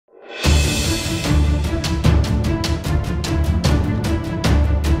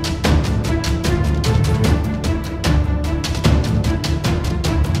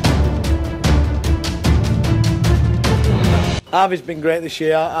Harvey's been great this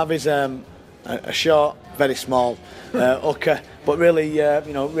year. Harvey's a short, very small hooker, but really,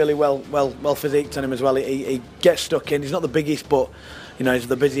 really well physiqued on him as well. He gets stuck in. He's not the biggest, but he's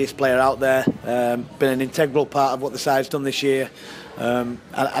the busiest player out there. Been an integral part of what the side's done this year.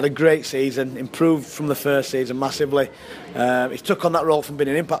 Had a great season, improved from the first season massively. He took on that role from being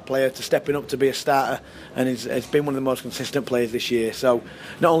an impact player to stepping up to be a starter, and he's been one of the most consistent players this year. So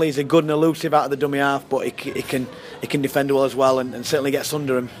not only is he good and elusive out of the dummy half, but he can defend well as well, and certainly gets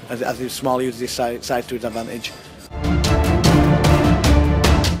under him as he's small, uses his size to his advantage.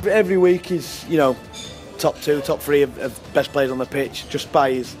 Every week he's top 2, top 3 of best players on the pitch, just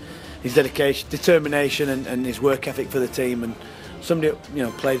by his dedication, determination, and his work ethic for the team. And somebody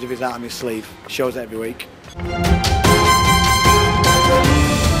plays with his heart on his sleeve, shows it every week.